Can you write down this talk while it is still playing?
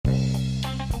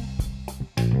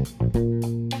Hi,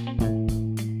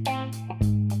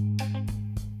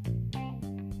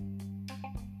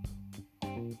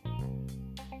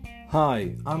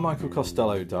 I'm Michael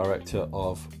Costello, Director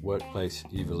of Workplace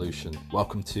Evolution.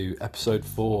 Welcome to episode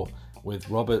 4 with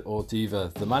Robert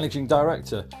Ordiva, the Managing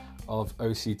Director of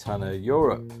OC Tanner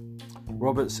Europe.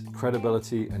 Robert's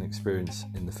credibility and experience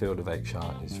in the field of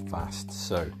HR is vast,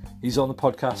 so he's on the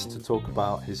podcast to talk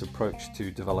about his approach to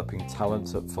developing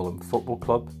talent at Fulham Football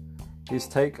Club, his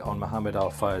take on Mohammed Al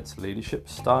Fayed's leadership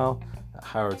style at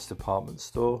Harrods department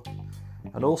store,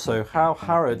 and also how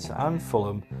Harrods and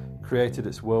Fulham created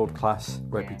its world-class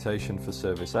reputation for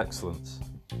service excellence.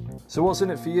 So what's in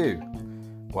it for you?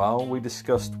 Well, we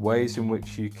discussed ways in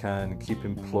which you can keep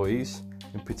employees,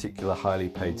 in particular highly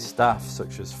paid staff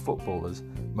such as footballers,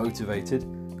 motivated,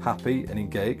 happy and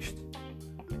engaged,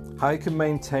 how you can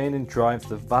maintain and drive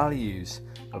the values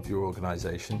of your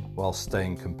organisation while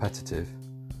staying competitive,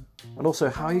 and also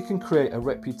how you can create a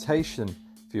reputation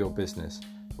for your business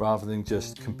rather than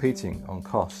just competing on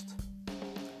cost.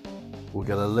 We'll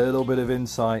get a little bit of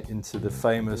insight into the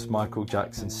famous Michael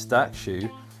Jackson statue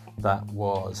that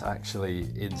was actually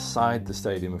inside the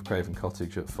stadium of Craven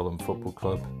Cottage at Fulham Football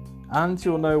Club, and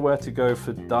you'll know where to go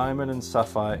for diamond and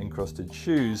sapphire encrusted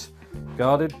shoes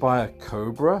guarded by a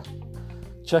cobra.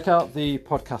 Check out the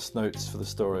podcast notes for the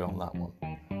story on that one.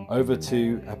 Over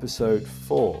to episode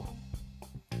 4.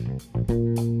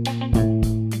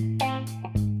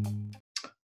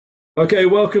 Okay,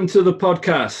 welcome to the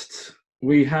podcast.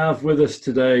 We have with us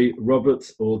today Robert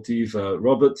Ordiva.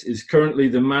 Robert is currently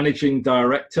the Managing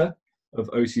Director of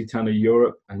OC Tanner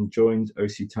Europe and joined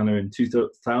OC Tanner in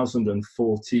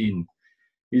 2014.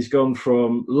 He's gone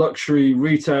from luxury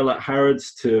retail at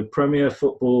Harrods to Premier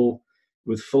Football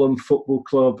with Fulham Football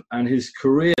Club, and his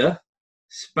career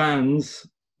spans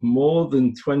more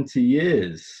than 20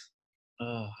 years.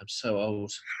 Oh, I'm so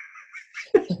old.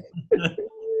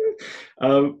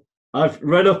 I've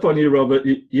read up on you, Robert.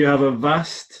 You have a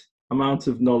vast amount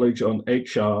of knowledge on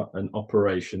HR and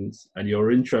operations, and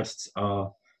your interests are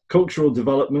cultural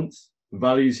development,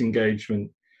 values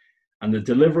engagement, and the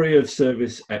delivery of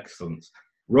service excellence.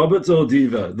 Robert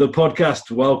Ordiva, the podcast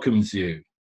welcomes you.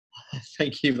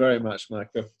 Thank you very much,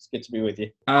 Michael. It's good to be with you.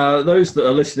 Those that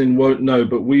are listening won't know,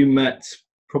 but we met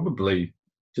probably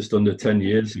just under 10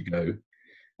 years ago,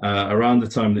 around the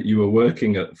time that you were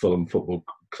working at Fulham Football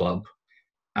Club.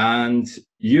 And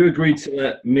you agreed to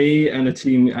let me and a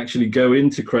team actually go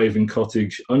into Craven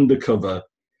Cottage undercover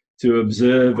to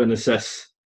observe and assess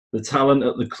the talent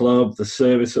at the club, the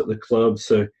service at the club.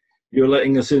 So you're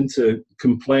letting us in to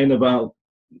complain about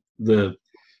the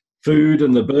food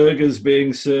and the burgers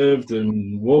being served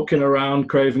and walking around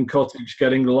Craven Cottage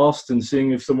getting lost and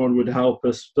seeing if someone would help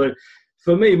us. So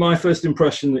for me, my first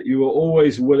impression that you were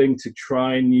always willing to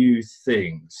try new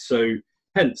things. So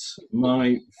hence,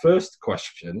 my first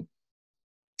question,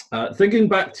 thinking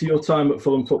back to your time at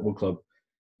Fulham Football Club,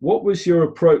 what was your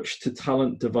approach to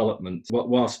talent development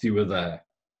whilst you were there?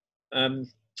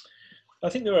 I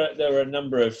think there were a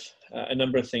number of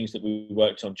things that we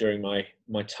worked on during my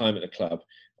time at the club.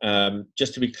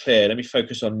 Just to be clear, let me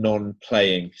focus on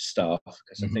non-playing staff,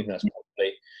 because I think that's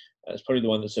probably the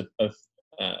one that's of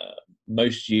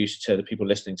most use to the people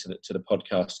listening to the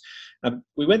podcast.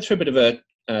 We went through a bit of a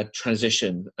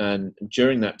transition, and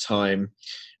during that time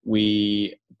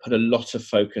we put a lot of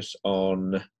focus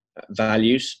on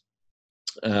values,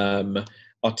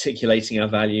 articulating our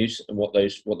values and what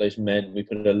those meant. We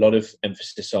put a lot of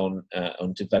emphasis on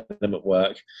development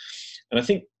work, and I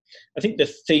think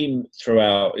the theme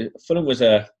throughout Fulham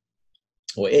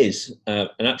is an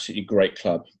absolutely great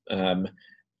club,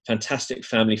 fantastic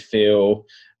family feel.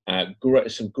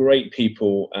 Some great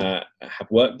people have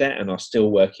worked there and are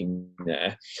still working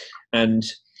there, and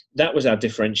that was our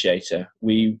differentiator.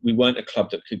 We weren't a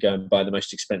club that could go and buy the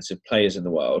most expensive players in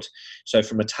the world. So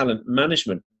from a talent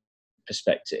management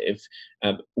perspective,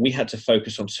 we had to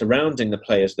focus on surrounding the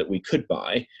players that we could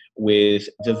buy with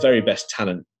the very best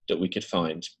talent that we could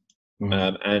find,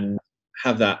 and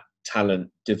have that talent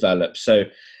develop. So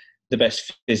the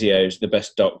best physios, the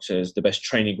best doctors, the best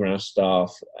training ground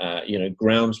staff,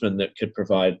 groundsmen that could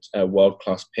provide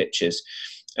world-class pitches.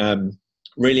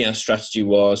 Really, our strategy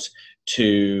was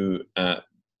to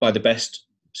buy the best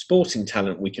sporting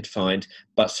talent we could find,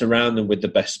 but surround them with the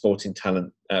best sporting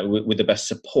talent, with the best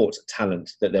support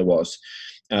talent that there was.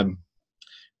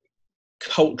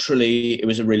 Culturally, it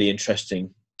was a really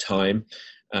interesting time.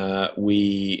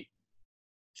 We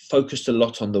focused a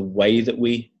lot on the way that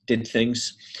we did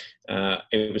things.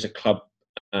 It was a club,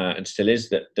 and still is,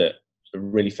 that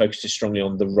really focuses strongly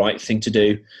on the right thing to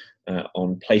do,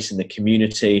 on place in the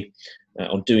community,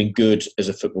 on doing good as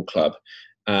a football club.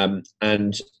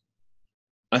 And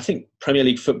I think Premier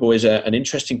League football is an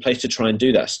interesting place to try and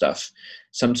do that stuff.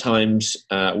 Sometimes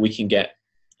we can get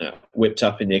whipped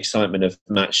up in the excitement of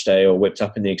match day or whipped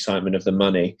up in the excitement of the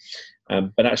money.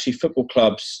 But actually football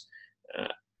clubs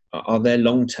are there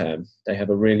long term. They have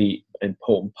a really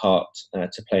important part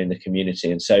to play in the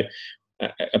community. And so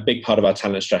a big part of our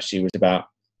talent strategy was about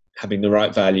having the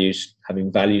right values,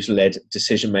 having values-led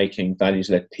decision-making,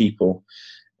 values-led people,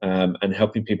 and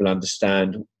helping people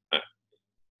understand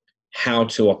how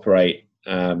to operate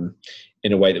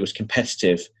in a way that was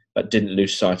competitive but didn't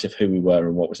lose sight of who we were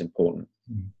and what was important.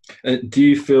 Do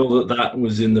you feel that that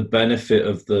was in the benefit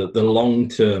of the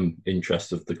long-term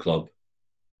interest of the club?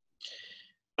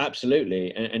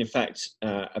 Absolutely. And in fact,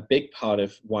 a big part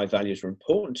of why values are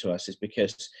important to us is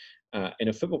because in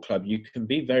a football club, you can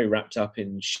be very wrapped up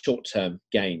in short-term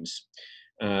gains.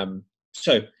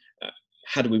 So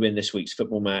how do we win this week's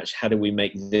football match? How do we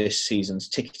make this season's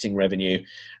ticketing revenue?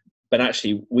 But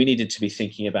actually, we needed to be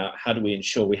thinking about how do we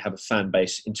ensure we have a fan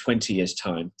base in 20 years'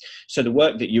 time. So the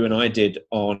work that you and I did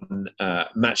on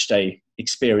match day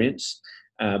experience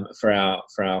for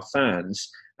our fans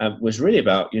was really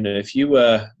about, if you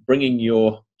were bringing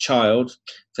your child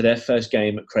for their first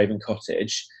game at Craven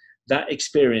Cottage, that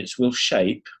experience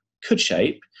could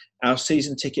shape our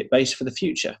season ticket base for the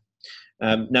future.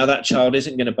 Now that child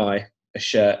isn't going to buy a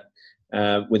shirt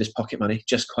with his pocket money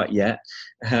just quite yet.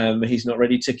 He's not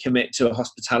ready to commit to a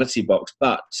hospitality box,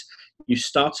 but you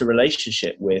start a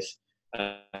relationship with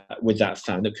that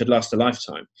fan that could last a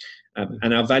lifetime.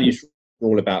 And our values are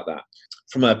all about that.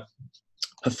 From a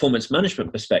performance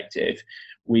management perspective,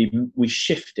 we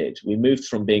shifted. We moved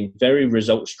from being very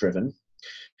results driven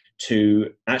to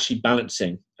actually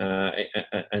balancing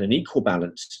an equal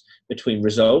balance between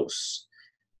results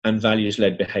and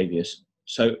values-led behaviours.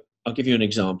 So I'll give you an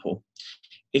example.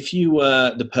 If you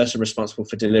were the person responsible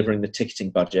for delivering the ticketing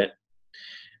budget,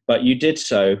 but you did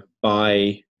so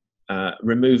by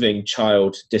removing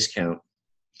child discount,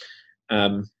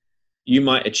 you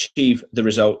might achieve the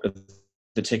result of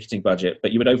the ticketing budget,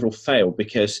 but you would overall fail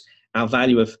because our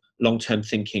value of long-term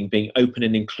thinking, being open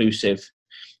and inclusive,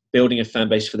 building a fan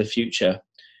base for the future,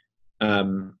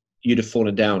 you'd have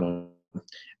fallen down on.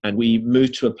 And we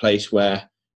moved to a place where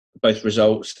both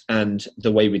results and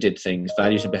the way we did things,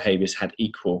 values and behaviours, had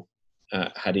equal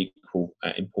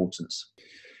importance.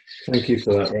 Thank you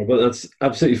for that, Robert. That's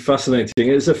absolutely fascinating.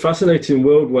 It's a fascinating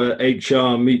world where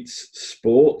HR meets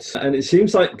sport, and it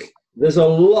seems like there's a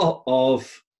lot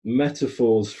of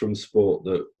metaphors from sport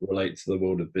that relate to the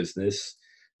world of business.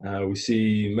 We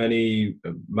see many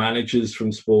managers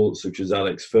from sport, such as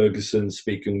Alex Ferguson,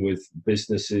 speaking with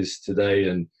businesses today,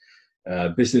 and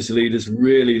business leaders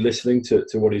really listening to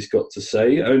what he's got to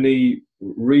say. Only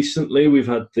recently, we've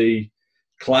had the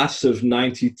class of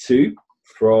 '92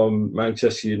 from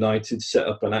Manchester United set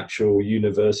up an actual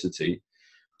university.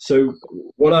 So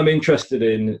what I'm interested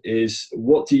in is,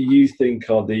 what do you think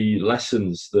are the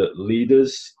lessons that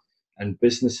leaders and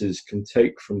businesses can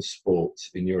take from sport,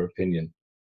 in your opinion?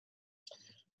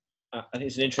 I think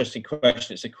it's an interesting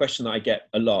question. It's a question that I get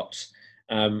a lot.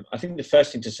 I think the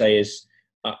first thing to say is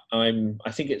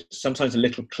I think it's sometimes a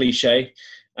little cliche,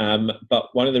 but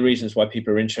one of the reasons why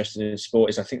people are interested in sport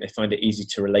is I think they find it easy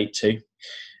to relate to.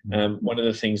 One of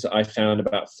the things that I found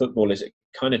about football is it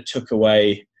kind of took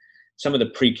away some of the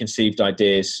preconceived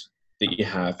ideas that you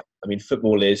have. I mean,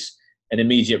 football is an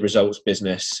immediate results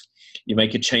business. You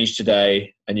make a change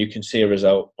today and you can see a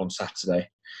result on Saturday.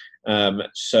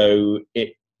 So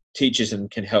it teaches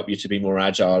and can help you to be more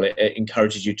agile. It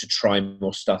encourages you to try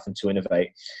more stuff and to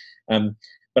innovate.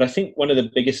 But I think one of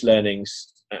the biggest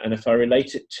learnings, and if I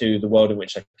relate it to the world in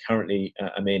which I currently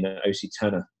am in at OC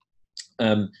Tanner,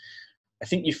 I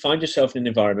think you find yourself in an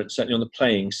environment, certainly on the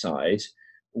playing side,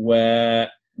 where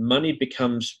money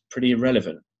becomes pretty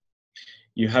irrelevant.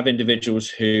 You have individuals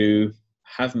who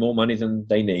have more money than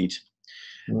they need.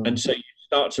 And so you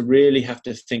start to really have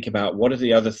to think about, what are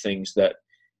the other things that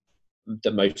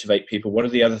motivate people? What are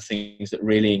the other things that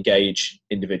really engage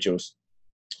individuals?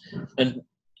 And,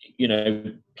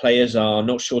 players are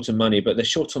not short on money, but they're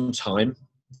short on time.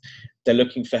 They're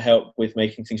looking for help with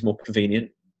making things more convenient.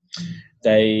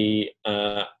 They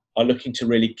are looking to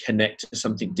really connect to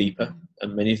something deeper,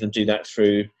 and many of them do that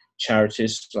through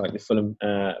charities like the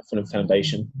Fulham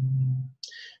Foundation.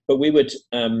 But we would,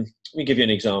 let me give you an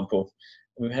example.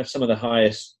 We have some of the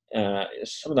highest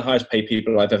paid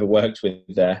people I've ever worked with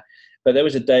there. But there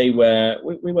was a day where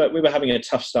we were having a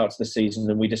tough start to the season,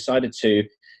 and we decided to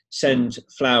send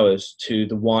flowers to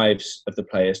the wives of the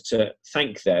players to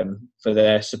thank them for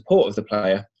their support of the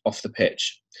player off the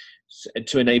pitch.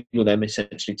 to enable them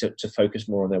essentially to focus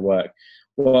more on their work.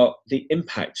 Well, the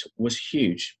impact was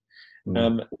huge.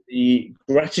 The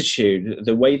gratitude,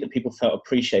 the way that people felt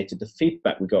appreciated, the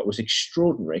feedback we got was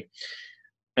extraordinary.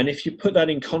 And if you put that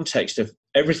in context of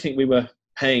everything we were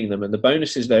paying them and the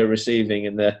bonuses they were receiving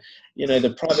and the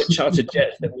private charter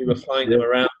jets that we were flying them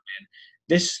around in,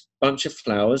 this bunch of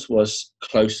flowers was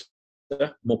closer,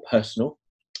 more personal.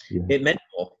 Yeah. It meant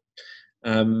more.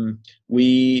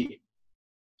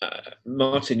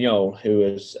 Martin Jol, who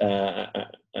was a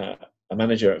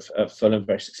manager at Fulham,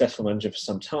 very successful manager for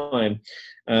some time,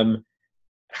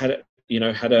 had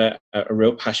a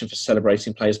real passion for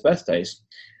celebrating players' birthdays.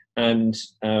 And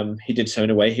he did so in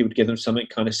a way, he would give them something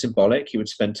kind of symbolic. He would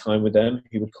spend time with them.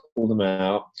 He would call them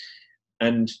out.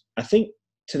 And I think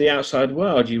to the outside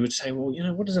world, you would say, well,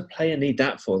 what does a player need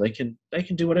that for? They can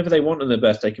do whatever they want on their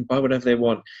birthday. They can buy whatever they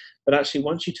want. But actually,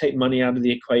 once you take money out of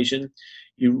the equation,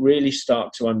 you really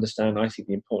start to understand, I think,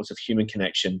 the importance of human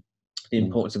connection, the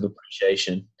importance of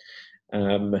appreciation,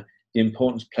 the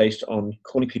importance placed on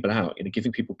calling people out,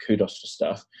 giving people kudos for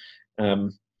stuff.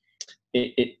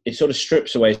 It sort of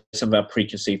strips away some of our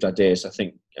preconceived ideas. I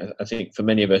think for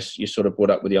many of us, you're sort of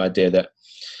brought up with the idea that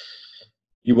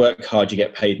you work hard, you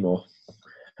get paid more.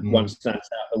 Once that's out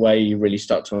of the way, you really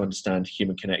start to understand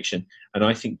human connection. And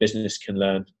I think business can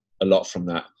learn a lot from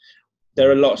that.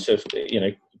 There are lots of,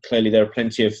 clearly there are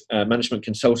plenty of management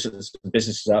consultants and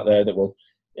businesses out there that will,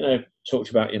 talk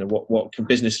about, what can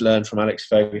business learn from Alex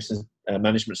Ferguson's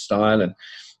management style and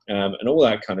all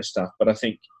that kind of stuff. But I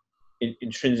think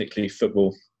intrinsically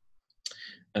football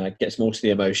gets more to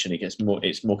the emotion.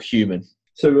 It's more human.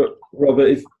 So, Robert,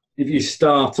 if you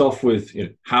start off with,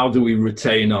 how do we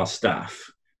retain our staff?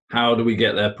 How do we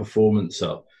get their performance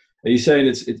up? Are you saying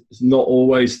it's not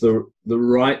always the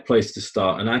right place to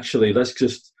start? And actually, let's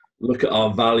just look at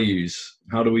our values.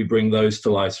 How do we bring those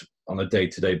to life on a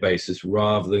day-to-day basis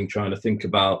rather than trying to think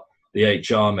about the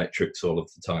HR metrics all of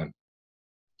the time?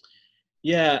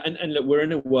 Yeah, and look, we're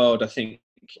in a world, I think,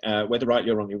 whether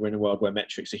rightly or wrongly, we're in a world where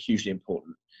metrics are hugely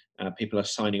important. People are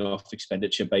signing off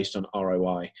expenditure based on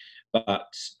ROI.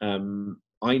 But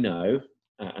I know,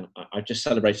 and I just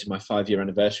celebrated my 5-year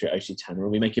anniversary at OC Tanner,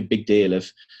 and we make a big deal of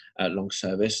long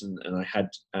service. And I had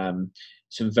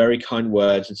some very kind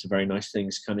words and some very nice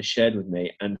things kind of shared with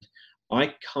me. And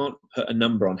I can't put a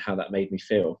number on how that made me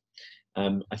feel.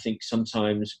 I think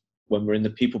sometimes when we're in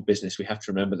the people business, we have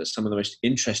to remember that some of the most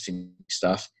interesting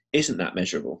stuff isn't that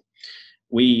measurable.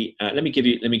 Let me give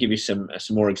you some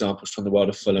more examples from the world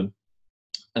of Fulham.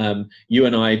 You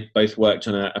and I both worked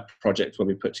on a project where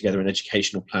we put together an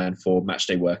educational plan for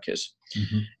matchday workers.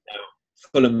 Now,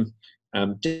 Fulham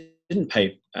didn't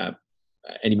pay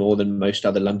any more than most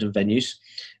other London venues.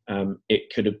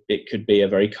 It could be a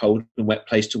very cold and wet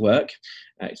place to work.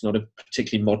 It's not a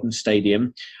particularly modern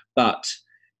stadium, but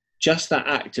just that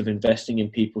act of investing in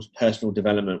people's personal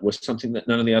development was something that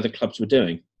none of the other clubs were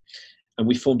doing. And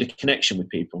we formed a connection with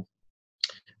people.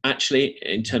 Actually,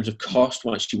 in terms of cost,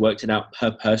 once you worked it out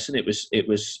per person, it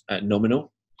was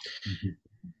nominal.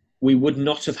 We would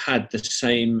not have had the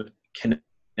same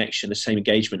connection, the same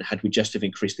engagement had we just have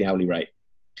increased the hourly rate.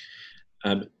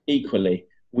 Equally,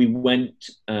 we went,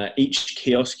 each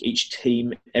kiosk, each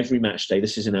team, every match day,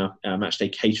 this is in our match day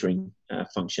catering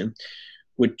function,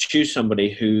 would choose somebody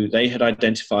who they had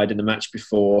identified in the match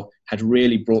before had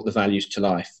really brought the values to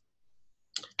life.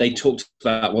 They talked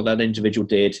about what that individual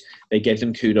did. They gave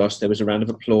them kudos. There was a round of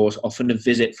applause, often a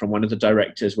visit from one of the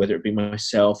directors, whether it be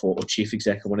myself or chief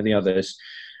exec or one of the others.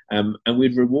 And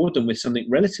we'd reward them with something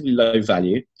relatively low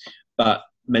value, but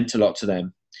meant a lot to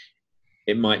them.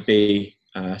 It might be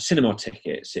cinema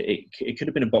tickets. It could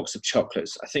have been a box of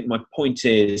chocolates. I think my point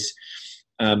is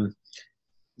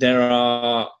there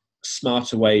are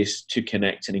smarter ways to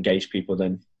connect and engage people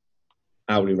than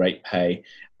hourly rate pay.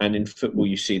 And in football,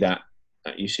 you see that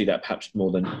perhaps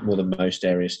more than most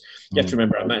areas. You have to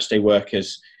remember, our matchday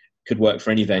workers could work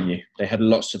for any venue. They had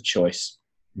lots of choice.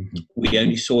 We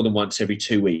only saw them once every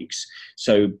 2 weeks.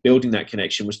 So building that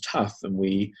connection was tough, and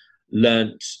we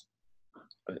learnt,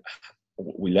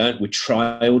 we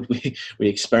trialed, we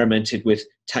experimented with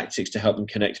tactics to help them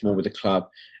connect more with the club.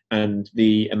 And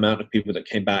the amount of people that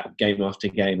came back game after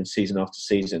game and season after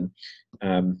season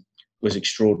was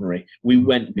extraordinary. We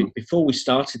went, before we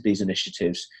started these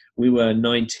initiatives, we were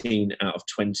 19 out of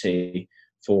 20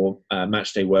 for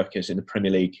matchday workers in the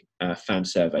Premier League fan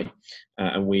survey.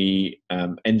 And we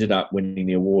ended up winning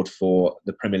the award for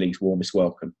the Premier League's warmest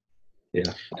welcome.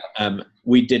 Yeah.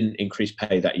 We didn't increase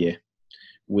pay that year.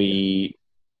 We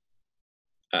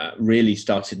really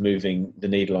started moving the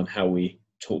needle on how we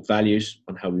talk values,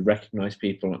 on how we recognise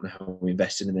people, on how we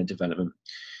invested in their development.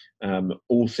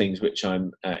 all things which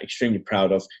I'm extremely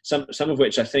proud of. Some of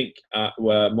which I think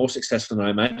were more successful than I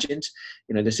imagined.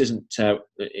 This isn't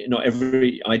not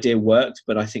every idea worked,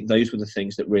 but I think those were the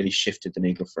things that really shifted the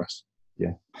needle for us.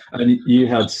 Yeah, and you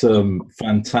had some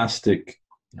fantastic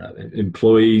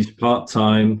employees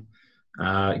part-time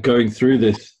going through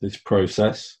this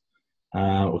process,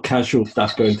 or casual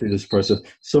staff going through this process.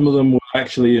 Some of them were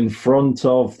actually in front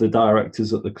of the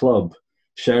directors at the club,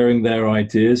 sharing their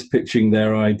ideas, pitching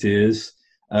their ideas,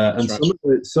 and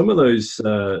right. some of those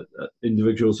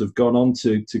individuals have gone on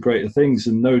to greater things,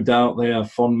 and no doubt they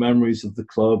have fond memories of the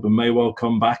club and may well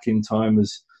come back in time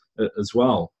as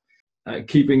well.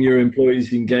 Keeping your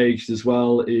employees engaged as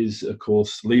well is, of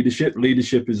course, leadership.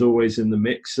 Leadership is always in the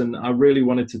mix, and I really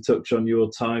wanted to touch on your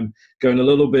time going a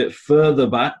little bit further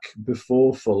back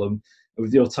before Fulham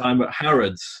with your time at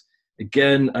Harrods.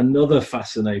 Again, another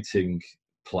fascinating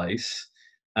place.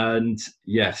 And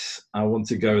yes, I want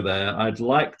to go there. I'd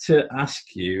like to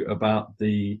ask you about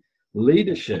the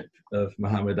leadership of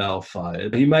Mohammed Al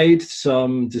Fayed. He made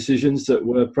some decisions that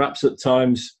were perhaps at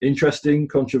times interesting,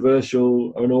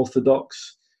 controversial,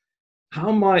 unorthodox.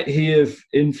 How might he have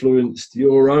influenced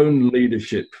your own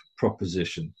leadership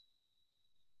proposition?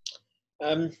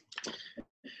 Yeah,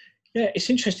 it's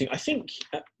interesting. I think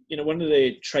one of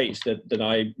the traits that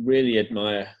I really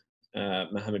admire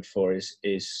Mohammed for is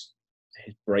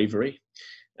his bravery.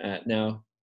 Now,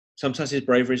 sometimes his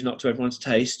bravery is not to everyone's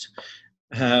taste.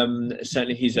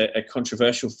 Certainly he's a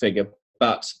controversial figure,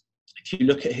 but if you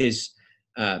look at his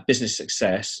business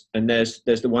success, and there's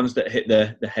the ones that hit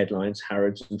the headlines,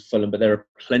 Harrods and Fulham, but there are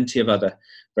plenty of other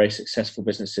very successful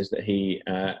businesses that he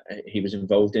was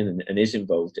involved in and is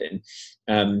involved in.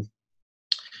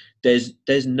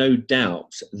 There's no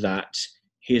doubt that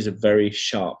he is a very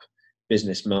sharp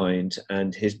business mind,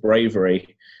 and his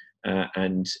bravery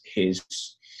and his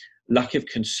lack of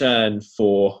concern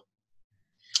for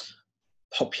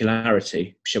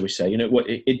popularity, shall we say,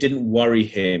 it didn't worry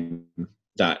him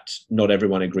that not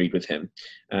everyone agreed with him.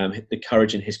 The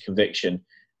courage in his conviction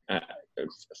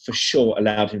for sure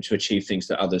allowed him to achieve things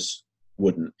that others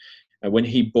wouldn't. When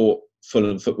he bought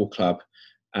Fulham Football Club,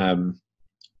 I'm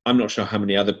not sure how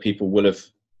many other people will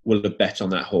have bet on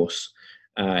that horse.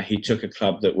 He took a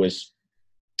club that was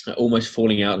almost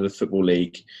falling out of the Football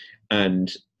League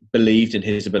and believed in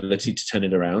his ability to turn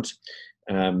it around.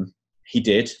 He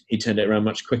did. He turned it around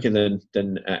much quicker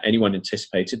than anyone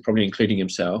anticipated, probably including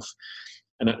himself.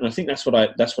 And I think that's what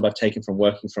I've taken from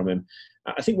working from him.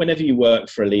 I think whenever you work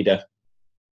for a leader,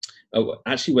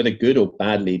 actually whether good or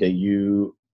bad leader,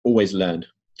 you always learn.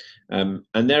 And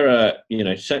there are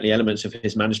certainly elements of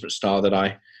his management style that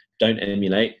I don't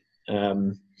emulate,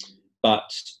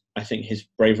 but I think his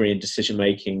bravery in decision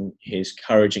making, his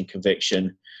courage and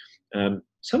conviction.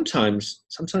 Sometimes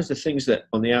the things that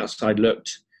on the outside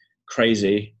looked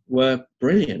crazy were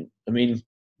brilliant. I mean,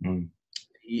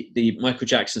 the Michael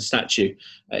Jackson statue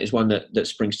is one that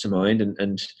springs to mind,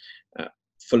 and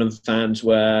Fulham fans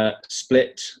were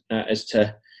split as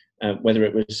to whether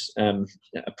it was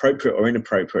appropriate or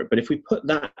inappropriate. But if we put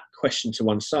that question to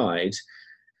one side,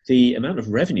 the amount of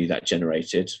revenue that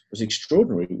generated was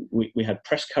extraordinary. We had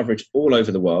press coverage all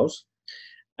over the world.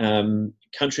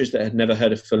 Countries that had never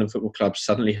heard of Fulham Football Club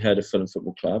suddenly heard of Fulham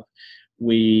Football Club.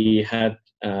 We had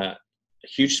a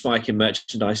huge spike in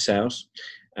merchandise sales.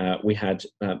 We had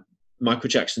Michael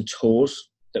Jackson tours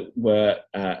that were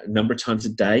a number of times a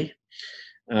day.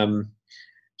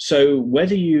 So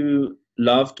whether you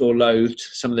loved or loathed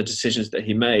some of the decisions that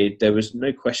he made, there was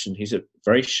no question he's a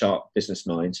very sharp business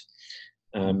mind.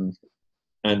 And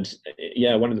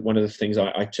yeah, one of the things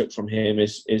I took from him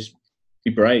is be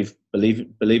brave, believe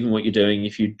in what you're doing.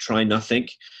 If you try nothing,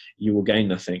 you will gain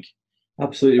nothing.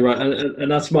 Absolutely right,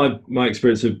 and that's my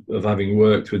experience of having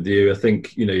worked with you. I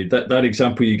think that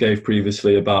example you gave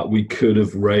previously about we could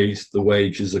have raised the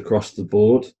wages across the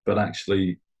board, but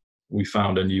actually we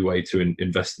found a new way to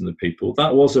invest in the people.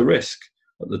 That was a risk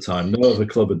at the time. No other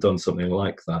club had done something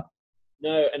like that.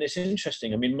 No, and it's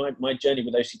interesting. I mean, my journey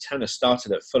with OC Tanner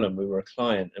started at Fulham. We were a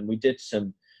client, and we did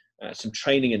some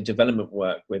training and development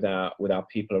work with our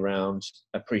people around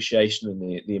appreciation and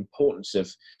the importance of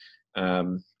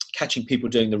catching people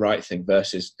doing the right thing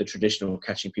versus the traditional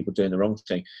catching people doing the wrong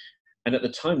thing. And at the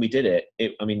time we did it,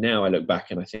 I mean, now I look back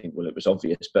and I think, well, it was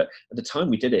obvious, but at the time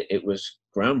we did it, it was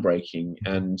groundbreaking.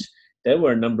 And there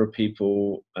were a number of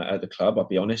people at the club, I'll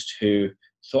be honest, who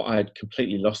thought I had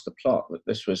completely lost the plot, that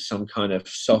this was some kind of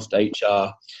soft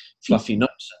HR, fluffy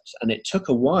nonsense. And it took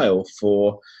a while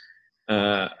for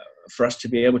us to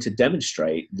be able to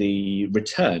demonstrate the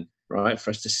return, right?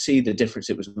 For us to see the difference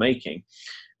it was making.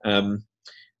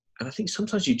 I think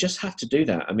sometimes you just have to do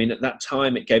that. I mean, at that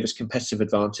time, it gave us competitive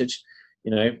advantage.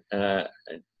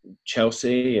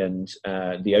 Chelsea and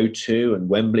the O2 and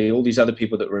Wembley, all these other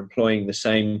people that were employing the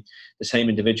same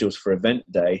individuals for event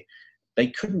day, they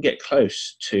couldn't get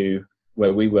close to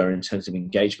where we were in terms of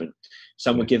engagement.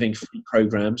 Some were giving free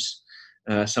programs,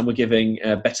 some were giving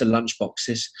better lunch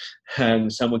boxes,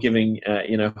 and some were giving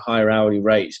higher hourly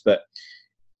rates. But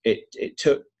it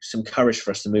took some courage for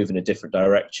us to move in a different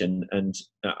direction. And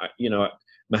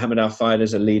Mohammed Al Fayed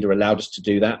as a leader allowed us to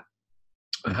do that.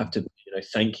 I have to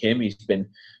thank him. He's been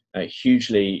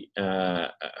hugely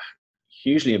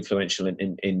influential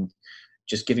in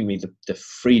just giving me the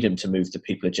freedom to move the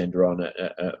people agenda on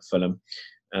at Fulham.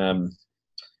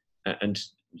 And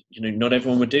not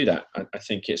everyone would do that. I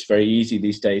think it's very easy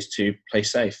these days to play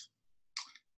safe.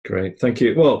 Great, thank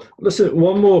you. Well, listen,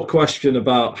 one more question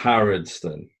about Harrods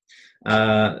then.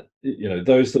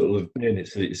 Those that will have been,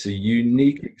 it's a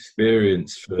unique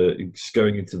experience for just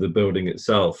going into the building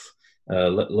itself,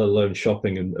 let alone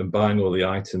shopping and buying all the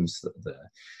items that are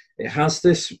there. It has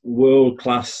this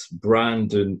world-class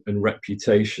brand and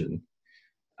reputation.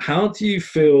 How do you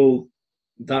feel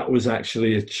that was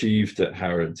actually achieved at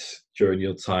Harrods during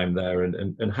your time there,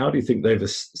 and how do you think they've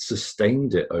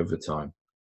sustained it over time?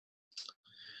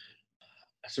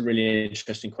 That's a really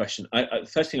interesting question. The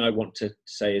first thing I want to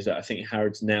say is that I think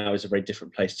Harrods now is a very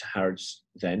different place to Harrods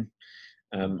then.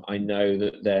 I know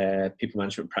that their people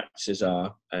management practices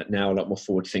are now a lot more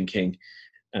forward-thinking,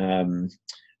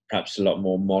 perhaps a lot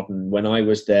more modern. When I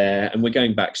was there, and we're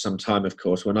going back some time, of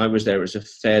course, when I was there, it was a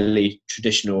fairly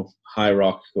traditional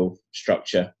hierarchical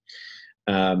structure.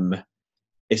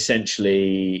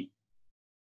 Essentially,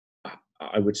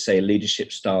 I would say a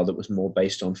leadership style that was more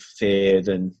based on fear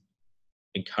than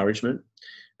encouragement.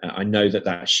 I know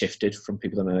that shifted from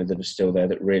people that I know that are still there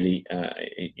that really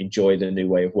enjoy the new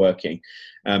way of working.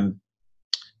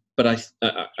 But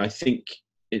I think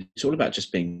it's all about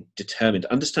just being determined,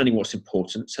 understanding what's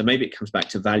important. So maybe it comes back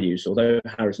to values, although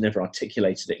Harrods never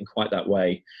articulated it in quite that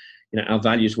way. Our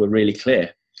values were really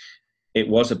clear. It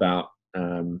was about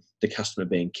the customer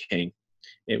being king.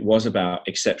 It was about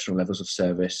exceptional levels of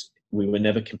service. We were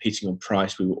never competing on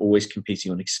price. We were always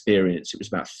competing on experience. It was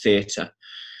about theatre.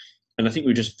 And I think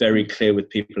we were just very clear with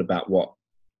people about what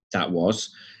that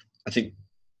was. I think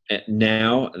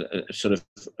now, sort of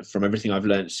from everything I've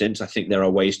learned since, I think there are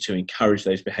ways to encourage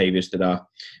those behaviours that are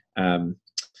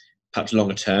perhaps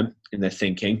longer term in their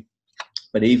thinking.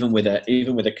 But even with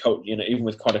a cult, even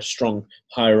with quite a strong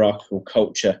hierarchical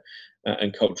culture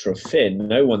and culture of fear,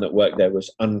 no one that worked there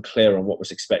was unclear on what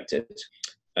was expected.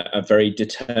 A very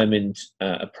determined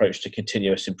approach to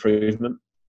continuous improvement.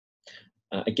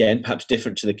 Again, perhaps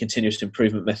different to the continuous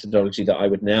improvement methodology that I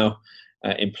would now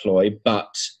employ,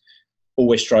 but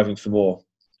always striving for more.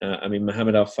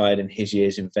 Mohammed Al Fayed in his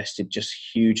years invested just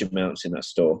huge amounts in that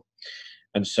store.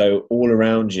 And so all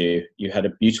around you had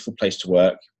a beautiful place to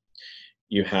work.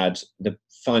 You had the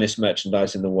finest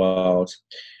merchandise in the world.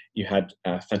 You had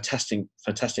a fantastic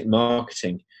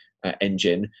marketing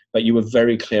engine, but you were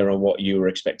very clear on what you were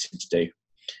expected to do.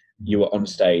 You were on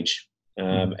stage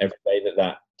every day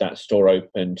that store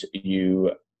opened.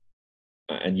 You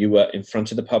were in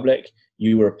front of the public.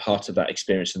 You were a part of that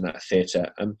experience in that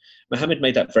theatre. Mohammed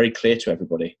made that very clear to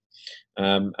everybody,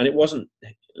 and it wasn't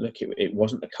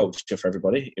a culture for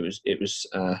everybody. It was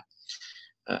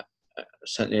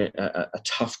certainly a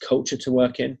tough culture to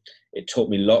work in. It taught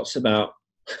me lots about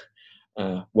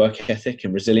work ethic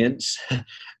and resilience.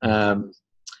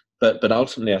 But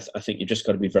ultimately, I think you've just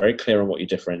got to be very clear on what your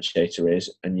differentiator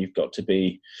is, and you've got to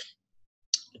be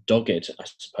dogged, I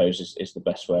suppose, is the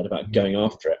best word, about going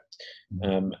after it.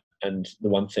 And the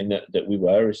one thing that we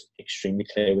were is extremely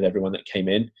clear with everyone that came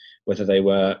in, whether they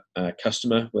were a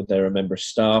customer, whether they were a member of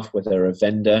staff, whether they were a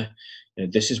vendor.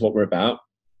 This is what we're about.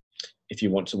 If you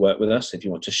want to work with us, if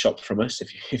you want to shop from us,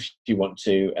 if you want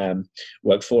to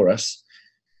work for us,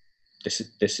 this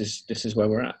is where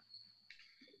we're at.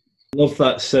 Love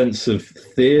that sense of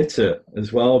theatre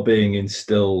as well being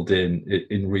instilled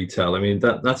in retail.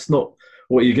 That's not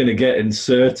what you're going to get in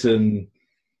certain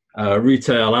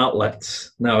retail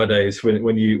outlets nowadays.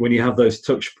 When you have those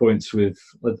touch points with,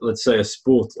 let's say,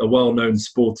 a well-known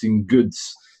sporting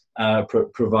goods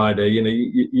provider,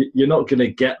 you're not going to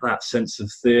get that sense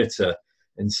of theatre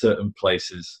in certain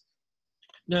places.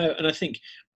 No, and I think,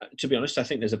 to be honest, I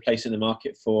think there's a place in the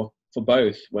market for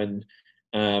both. When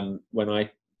I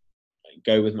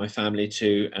go with my family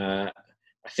to,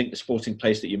 I think the sporting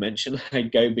place that you mentioned, I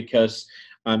go because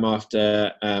I'm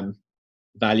after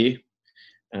value.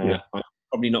 I'm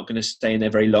probably not going to stay in there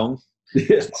very long.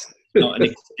 Yes. not an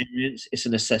experience, it's a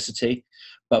necessity.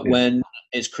 But when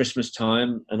it's Christmas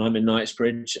time and I'm in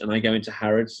Knightsbridge and I go into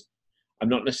Harrods, I'm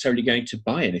not necessarily going to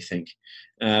buy anything.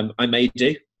 I may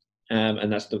do,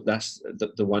 and that's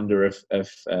the wonder of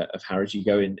Harrods. You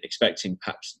go in expecting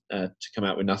perhaps to come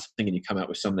out with nothing, and you come out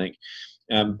with something.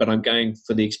 But I'm going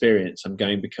for the experience. I'm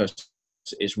going because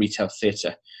it's retail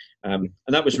theatre, and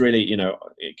that was really,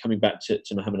 coming back to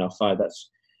Muhammad Al-Fayed. That's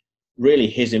really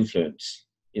his influence.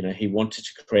 He wanted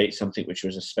to create something which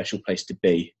was a special place to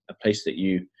be, a place that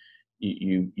you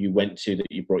went to, that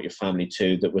you brought your family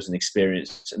to, that was an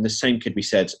experience. And the same could be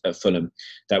said at Fulham.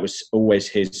 That was always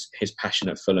his passion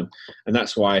at Fulham, and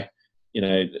that's why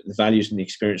the values and the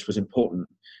experience was important.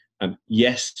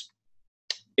 Yes,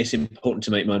 it's important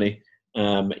to make money.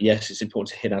 Yes, it's important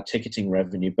to hit our ticketing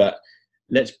revenue, but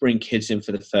let's bring kids in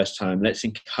for the first time. Let's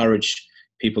encourage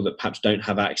people that perhaps don't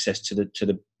have access to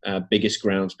the biggest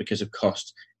grounds because of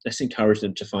cost. Let's encourage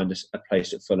them to find a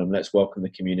place at Fulham. Let's welcome the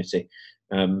community.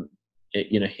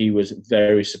 He was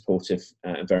very supportive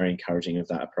and very encouraging of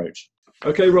that approach.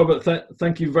 Okay, Robert,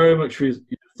 thank you very much for your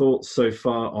thoughts so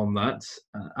far on that.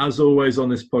 As always on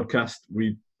this podcast,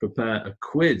 we prepare a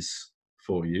quiz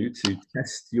for you to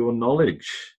test your knowledge.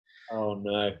 Oh,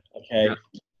 no. Okay.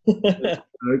 Yeah.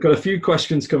 We've got a few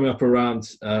questions coming up around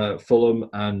Fulham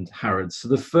and Harrods. So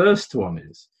the first one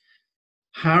is,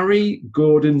 Harry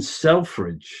Gordon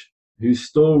Selfridge, whose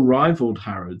store rivaled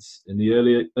Harrods in the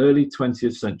early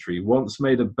 20th century, once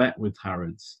made a bet with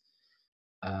Harrods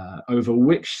over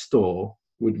which store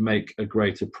would make a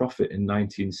greater profit in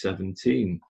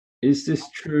 1917. Is this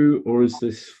true or is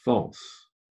this false?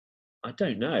 I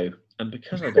don't know. And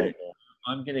because I don't know,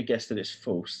 I'm going to guess that it's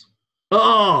false.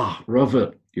 Ah,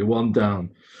 Robert, you're one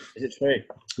down. Is it true?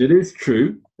 It is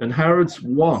true. And Harrods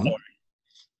won.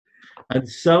 And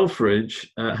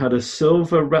Selfridge had a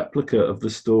silver replica of the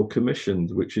store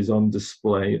commissioned, which is on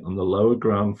display on the lower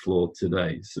ground floor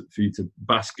today, so for you to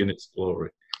bask in its glory.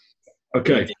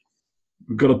 Okay,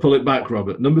 we've got to pull it back,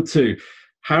 Robert. Number 2,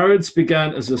 Harrods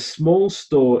began as a small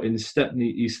store in Stepney,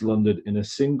 East London, in a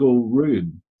single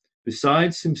room.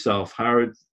 Besides himself,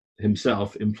 Harrods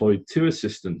himself employed 2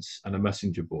 assistants and a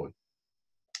messenger boy.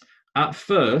 At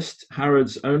first,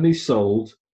 Harrods only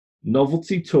sold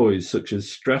novelty toys such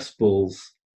as stress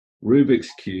balls,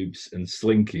 Rubik's Cubes, and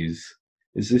Slinkies.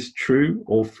 Is this true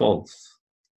or false?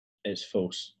 It's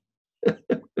false.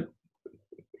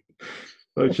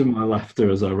 Watching my laughter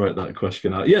as I wrote that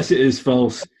question out. Yes, it is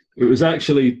false. It was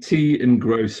actually tea and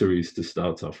groceries to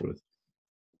start off with.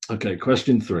 Okay,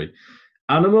 question 3.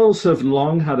 Animals have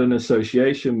long had an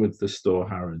association with the store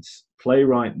Harrods.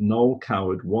 Playwright Noel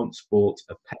Coward once bought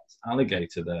a pet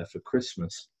alligator there for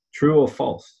Christmas. True or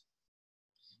false?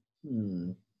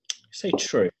 Say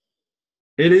true.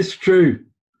 It is true.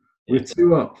 We're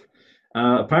 2 up.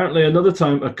 Apparently, another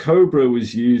time, a cobra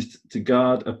was used to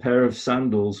guard a pair of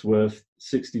sandals worth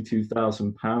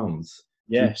 £62,000.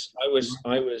 Yes, I was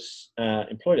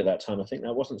employed at that time. I think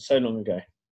that wasn't so long ago.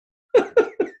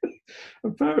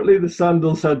 Apparently, the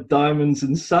sandals had diamonds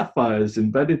and sapphires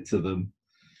embedded to them.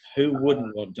 Who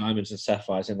wouldn't want diamonds and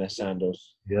sapphires in their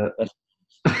sandals? Yeah.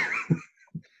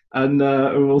 And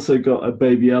we've also got a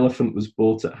baby elephant was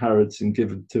bought at Harrods and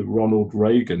given to Ronald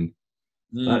Reagan.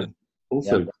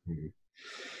 Also true.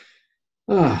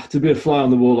 To be a fly on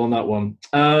the wall on that one.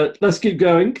 Let's keep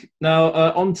going. Now,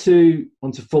 on to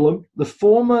Fulham. The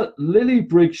former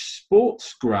Lilliebridge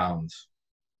Sports Ground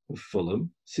of Fulham,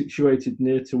 situated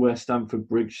near to where Stamford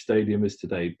Bridge Stadium is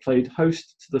today, played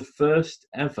host to the first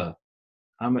ever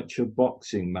amateur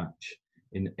boxing match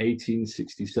in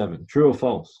 1867. True or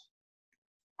false?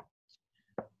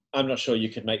 I'm not sure you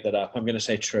could make that up. I'm going to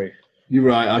say true. You're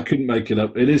right. I couldn't make it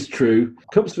up. It is true.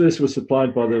 Cups for this were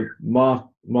supplied by the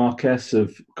Marquess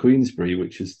of Queensberry,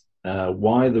 which is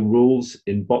why the rules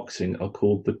in boxing are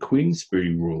called the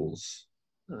Queensberry rules.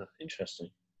 Interesting.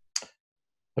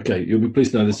 Okay, you'll be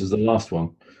pleased to know this is the last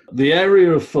one. The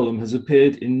area of Fulham has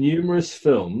appeared in numerous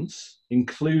films,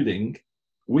 including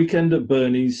Weekend at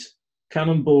Bernie's,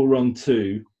 Cannonball Run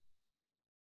 2,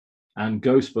 and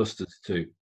Ghostbusters 2.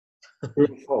 True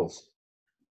or false?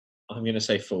 I'm going to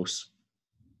say false.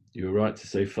 You were right to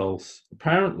say false.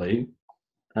 Apparently,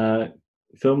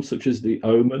 films such as The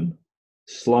Omen,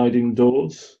 Sliding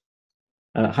Doors,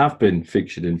 have been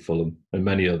featured in Fulham and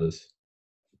many others.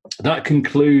 That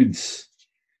concludes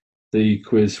the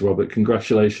quiz, Robert.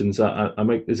 Congratulations.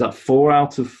 Is that 4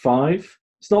 out of 5?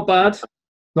 It's not bad.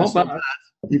 Not bad.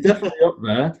 You're definitely up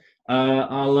there.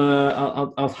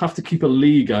 I'll have to keep a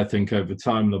league, I think, over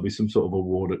time. There'll be some sort of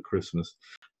award at Christmas.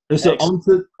 So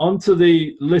on to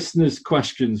the listeners'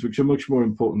 questions, which are much more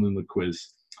important than the quiz.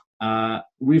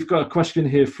 We've got a question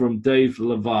here from Dave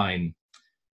Levine,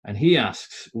 and he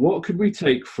asks, what could we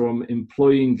take from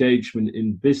employee engagement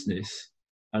in business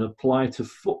and apply to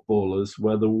footballers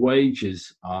where the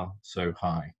wages are so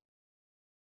high?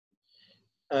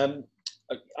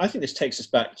 I think this takes us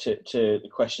back to the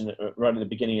question right at the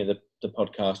beginning of the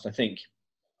podcast. I think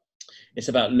it's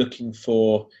about looking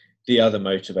for the other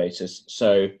motivators.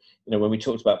 So, when we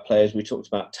talked about players, we talked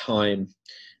about time,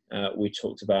 we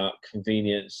talked about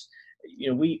convenience.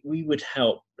 We would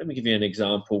help. Let me give you an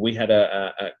example. We had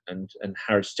and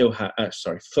Harrod still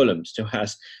Fulham still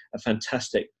has a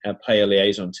fantastic player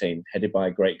liaison team headed by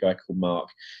a great guy called Mark.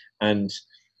 And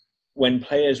when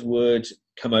players would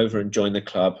come over and join the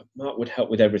club, Mark would help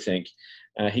with everything.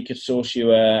 He could source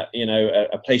you a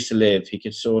place to live. He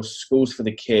could source schools for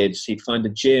the kids. He'd find a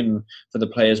gym for the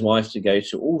player's wife to go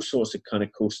to, all sorts of kind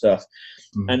of cool stuff.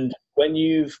 And when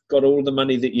you've got all the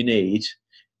money that you need,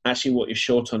 actually what you're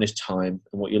short on is time,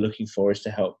 and what you're looking for is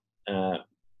to help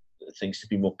things to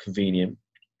be more convenient.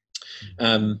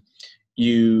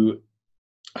 You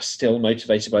are still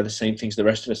motivated by the same things the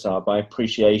rest of us are, by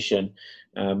appreciation,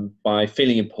 by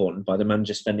feeling important, by the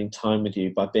manager spending time with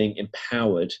you, by being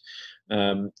empowered.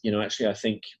 Actually, I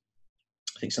think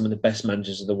some of the best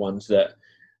managers are the ones that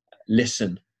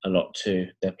listen a lot to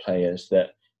their players,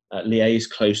 that liaise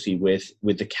closely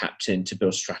with the captain to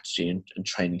build strategy and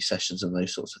training sessions and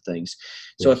those sorts of things.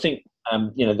 So I think,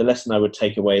 the lesson I would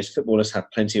take away is footballers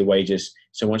have plenty of wages.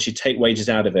 So once you take wages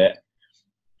out of it,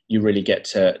 you really get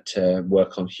to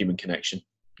work on human connection.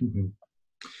 Mm-hmm.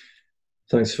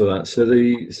 Thanks for that. So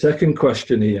the second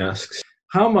question he asks,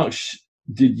 how much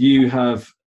did you have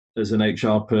as an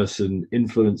HR person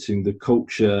influencing the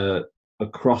culture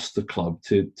across the club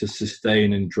to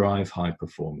sustain and drive high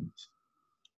performance?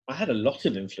 I had a lot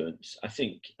of influence. I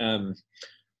think I'm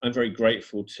very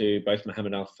grateful to both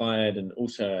Mohammed Al Fayed and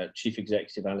also Chief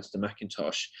Executive Alistair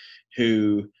McIntosh,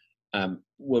 who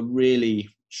were really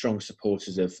strong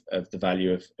supporters of the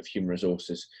value of human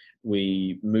resources.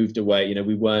 We moved away,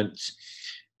 we weren't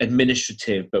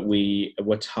administrative, but we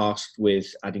were tasked with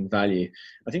adding value.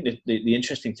 I think the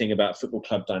interesting thing about football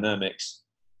club dynamics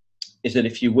is that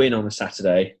if you win on a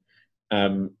Saturday,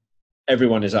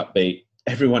 everyone is upbeat,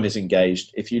 everyone is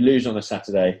engaged. If you lose on a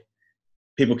Saturday,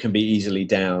 people can be easily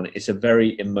down. It's a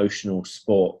very emotional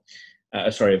sport.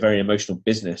 A very emotional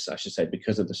business, I should say,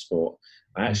 because of the sport.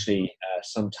 I actually,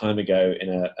 some time ago, in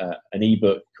an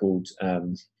ebook called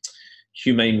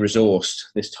Humane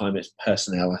Resource, this time it's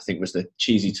Personnel, I think was the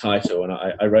cheesy title, and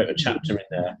I wrote a chapter in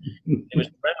there. It was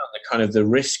around the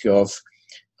risk of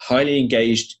highly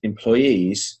engaged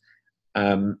employees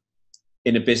in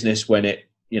a business when it,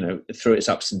 through its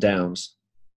ups and downs.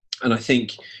 And I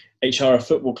think HR, a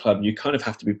football club, you kind of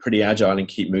have to be pretty agile and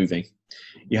keep moving.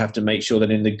 You have to make sure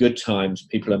that in the good times,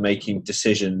 people are making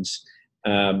decisions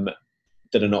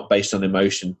that are not based on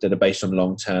emotion, that are based on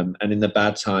long term, and in the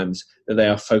bad times, that they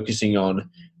are focusing on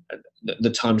the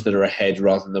times that are ahead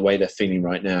rather than the way they're feeling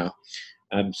right now.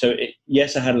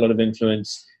 Yes, I had a lot of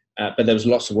influence, but there was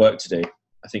lots of work to do.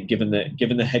 I think given the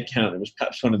headcount, it was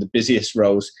perhaps one of the busiest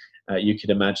roles you could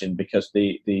imagine, because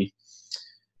the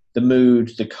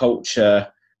mood, the culture,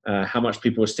 how much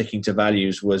people were sticking to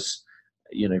values was,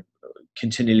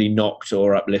 continually knocked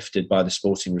or uplifted by the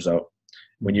sporting result.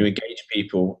 When you engage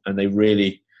people and they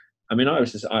really, I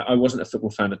wasn't a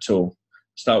football fan at all.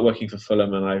 Start working for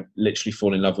Fulham and I literally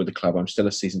fall in love with the club. I'm still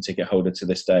a season ticket holder to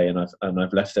this day, and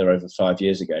I've left there over 5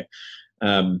 years ago.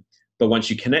 But once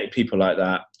you connect people like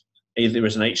that, either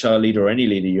as an HR leader or any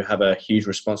leader, you have a huge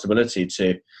responsibility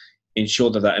to ensure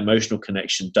that emotional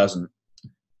connection doesn't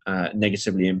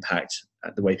negatively impact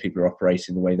the way people are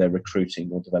operating, the way they're recruiting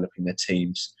or developing their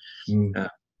teams. I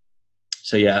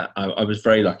was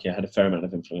very lucky. I had a fair amount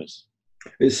of influence.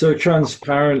 It's so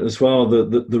transparent as well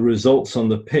that the results on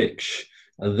the pitch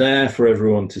are there for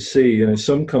everyone to see.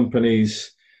 Some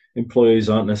companies' employees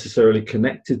aren't necessarily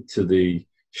connected to the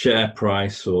share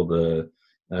price or the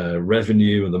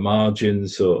revenue and the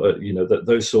margins, or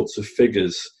those sorts of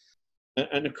figures.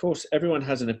 And of course, everyone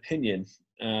has an opinion,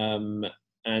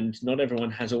 and not everyone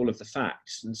has all of the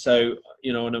facts. And so,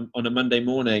 on a Monday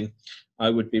morning, I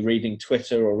would be reading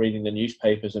Twitter or reading the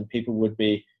newspapers, and people would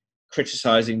be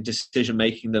criticizing decision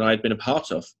making that I'd been a part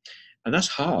of, and that's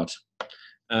hard.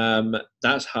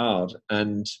 That's hard,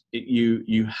 and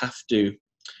you have to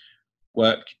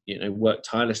work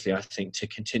tirelessly, I think, to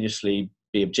continuously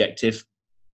be objective,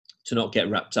 to not get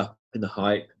wrapped up in the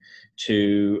hype,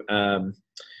 to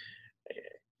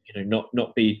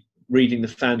not be reading the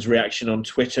fans' reaction on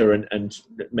Twitter and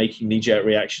making knee-jerk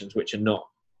reactions which are not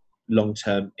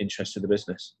long-term interests of the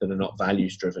business, that are not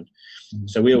values driven.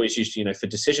 So we always used to, for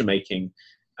decision making,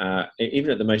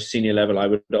 even at the most senior level, I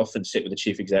would often sit with the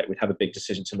chief exec. We'd have a big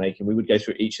decision to make, and we would go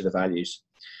through each of the values.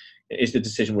 Is the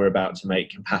decision we're about to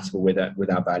make compatible with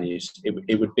our values?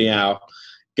 It would be our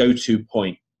go-to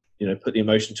point. Put the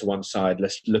emotion to one side.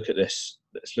 Let's look at this.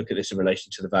 Let's look at this in relation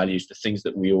to the values, the things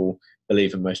that we all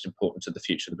believe are most important to the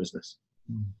future of the business.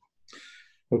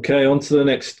 Okay, on to the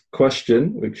next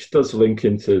question, which does link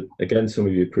into, again, some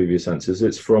of your previous answers.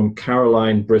 It's from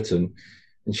Caroline Britton,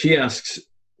 and she asks,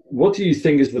 what do you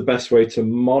think is the best way to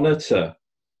monitor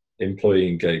employee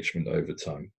engagement over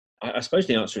time? I suppose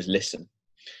the answer is listen.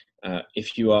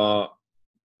 If you are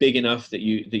big enough that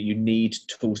you need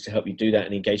tools to help you do that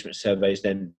and engagement surveys,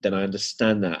 then I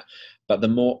understand that. But the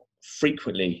more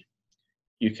frequently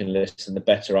you can listen, the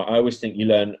better. I always think you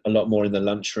learn a lot more in the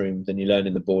lunchroom than you learn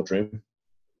in the boardroom.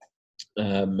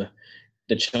 The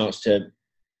chance to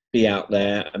be out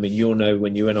there. I mean, you'll know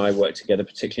when you and I worked together,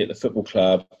 particularly at the football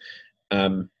club,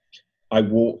 I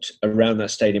walked around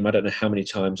that stadium, I don't know how many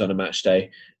times on a match day,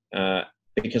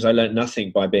 because I learned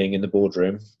nothing by being in the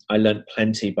boardroom. I learned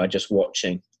plenty by just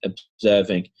watching,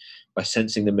 observing, by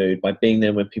sensing the mood, by being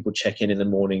there when people check in the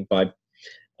morning, by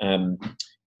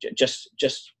just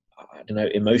I don't know,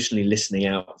 emotionally listening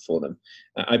out for them.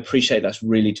 I appreciate that's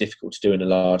really difficult to do in a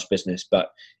large business,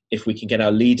 but if we can get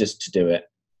our leaders to do it,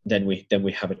 then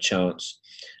we have a chance.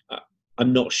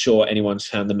 I'm not sure anyone's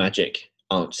found the magic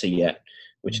answer yet,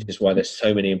 which is why there's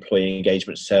so many employee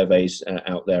engagement surveys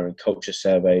out there and culture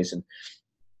surveys. And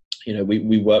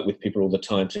we work with people all the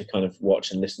time to kind of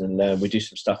watch and listen and learn. We do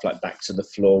some stuff like Back to the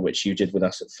Floor, which you did with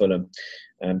us at Fulham.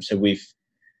 So we've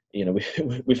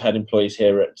had employees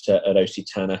here at OC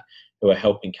Tanner who are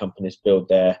helping companies build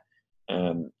their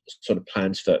sort of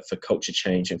plans for culture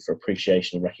change and for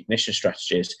appreciation and recognition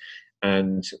strategies.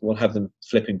 And we'll have them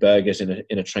flipping burgers in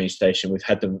a train station. We've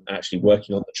had them actually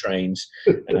working on the trains,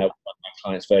 my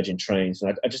clients' Virgin Trains.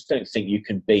 And I just don't think you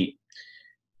can beat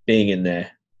being in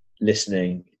there,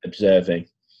 listening, observing.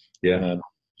 Yeah.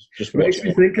 Just makes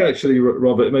me think, actually,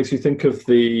 Robert, it makes me think of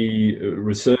the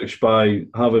research by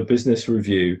Harvard Business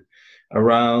Review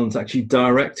around actually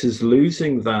directors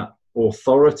losing that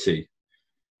authority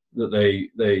that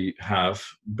they have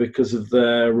because of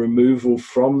their removal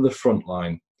from the front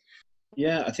line.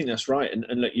 Yeah, I think that's right. And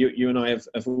look, you and I have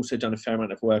also done a fair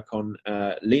amount of work on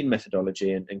lean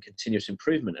methodology and continuous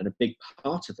improvement. And a big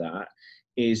part of that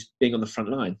is being on the front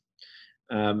line.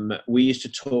 We used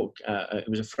to talk, it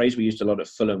was a phrase we used a lot at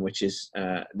Fulham, which is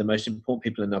the most important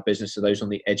people in our business are those on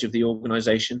the edge of the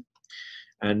organisation.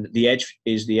 And the edge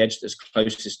is the edge that's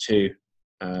closest to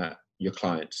your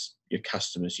clients, your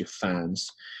customers, your fans.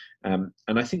 And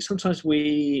I think sometimes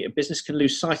a business can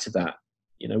lose sight of that.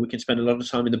 We can spend a lot of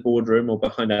time in the boardroom or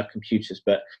behind our computers,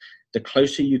 but the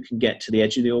closer you can get to the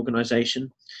edge of the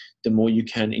organisation, the more you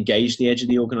can engage the edge of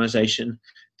the organisation,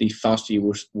 the faster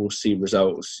you will see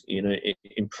results.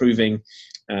 Improving,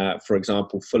 for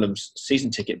example, Fulham's season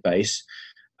ticket base,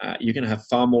 you're going to have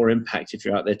far more impact if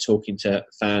you're out there talking to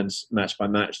fans match by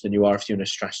match than you are if you're in a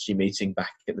strategy meeting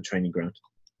back at the training ground.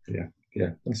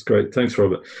 Yeah, that's great. Thanks,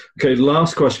 Robert. Okay,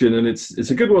 last question, and it's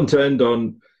a good one to end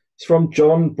on. It's from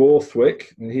John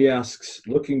Borthwick, and he asks,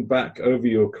 looking back over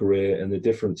your career in the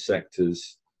different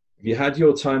sectors, if you had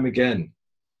your time again,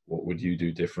 what would you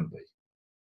do differently?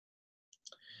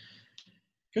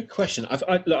 Good question.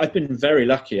 I've been very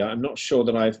lucky. I'm not sure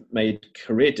that I've made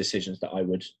career decisions that I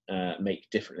would make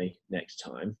differently next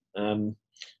time.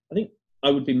 I think I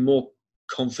would be more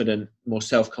confident, more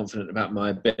self-confident about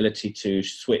my ability to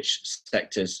switch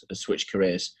sectors and switch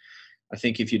careers. I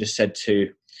think if you'd have said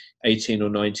to 18 or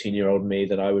 19-year-old me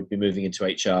that I would be moving into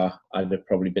HR, I'd have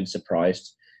probably been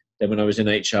surprised. Then when I was in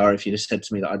HR, if you'd have said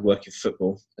to me that I'd work in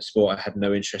football, a sport I had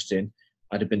no interest in,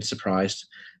 I'd have been surprised.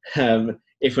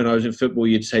 If when I was in football,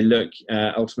 you'd say, look,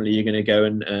 ultimately you're going to go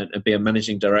and be a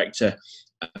managing director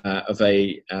of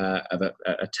a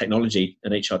technology,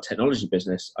 an HR technology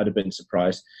business, I'd have been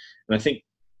surprised. And I think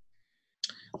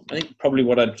probably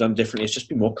what I'd done differently is just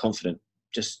be more confident.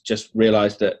 Just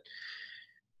realise that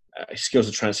skills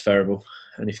are transferable,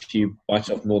 and if you bite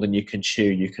off more than you can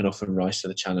chew, you can often rise to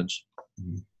the challenge.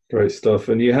 Great stuff,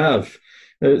 and you have.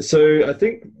 So I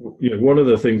think one of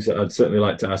the things that I'd certainly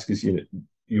like to ask is,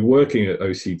 you're working at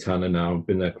OC Tanner now,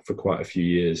 been there for quite a few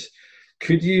years.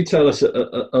 Could you tell us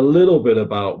a little bit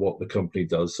about what the company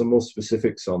does, some more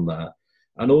specifics on that,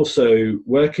 and also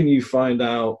where can you find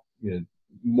out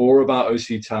more about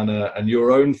OC Tanner and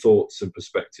your own thoughts and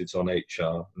perspectives on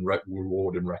HR and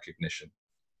reward and recognition?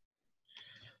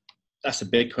 That's a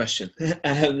big question.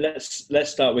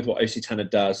 Let's start with what OC Tanner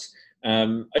does.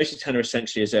 OC Tanner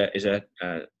essentially is a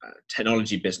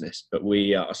technology business, but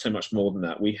we are so much more than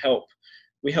that. We help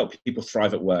people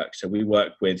thrive at work. So we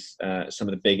work with some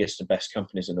of the biggest and best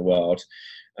companies in the world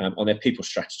on their people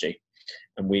strategy.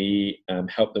 And we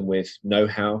help them with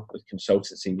know-how, with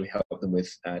consultancy. We help them with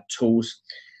tools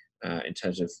in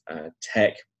terms of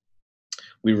tech.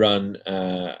 We run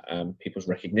people's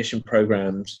recognition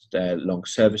programs, their long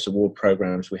service award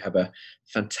programs. We have a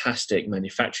fantastic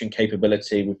manufacturing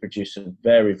capability. We produce some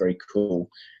very, very cool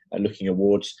looking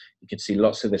awards. You can see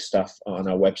lots of this stuff on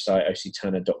our website,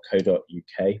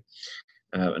 octanner.co.uk.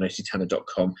 And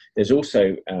octanner.com. There's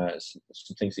also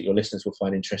some things that your listeners will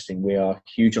find interesting. We are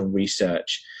huge on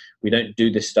research. We don't do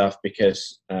this stuff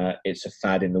because it's a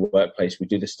fad in the workplace. We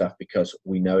do this stuff because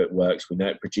we know it works. We know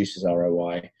it produces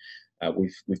ROI.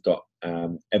 We've got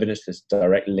evidence that's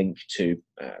direct link to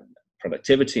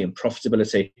productivity and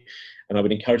profitability. And I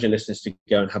would encourage your listeners to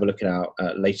go and have a look at our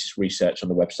latest research on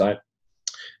the website.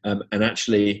 And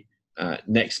actually,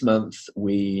 next month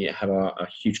we have a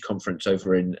huge conference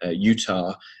over in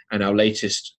Utah, and our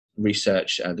latest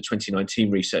research, the 2019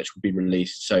 research, will be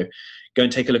released. So go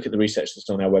and take a look at the research that's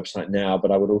on our website now.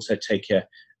 But I would also take a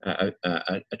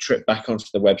trip back onto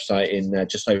the website in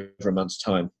just over a month's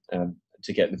time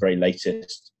to get the very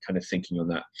latest kind of thinking on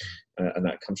that. And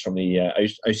that comes from the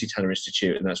OC Tanner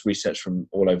Institute, and that's research from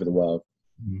all over the world.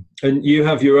 And you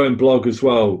have your own blog as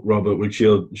well, Robert, which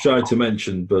you're shy to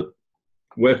mention, but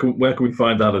where can we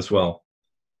find that as well?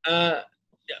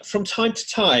 From time to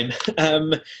time.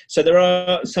 So there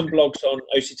are some blogs on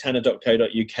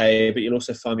octanner.co.uk, but you'll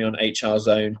also find me on HR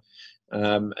Zone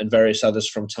and various others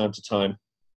from time to time.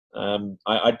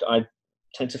 I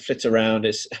tend to flit around.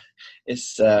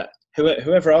 It's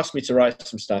whoever asked me to write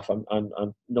some stuff,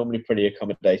 I'm normally pretty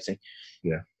accommodating.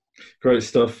 Yeah, great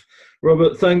stuff.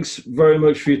 Robert, thanks very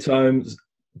much for your time.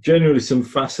 Genuinely some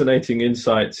fascinating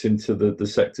insights into the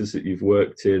sectors that you've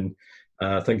worked in.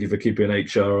 Thank you for keeping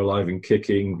HR alive and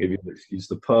kicking, if you'll excuse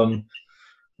the pun.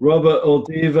 Robert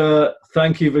Ordiva,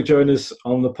 thank you for joining us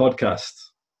on the podcast.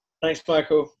 Thanks,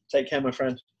 Michael. Take care, my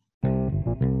friend.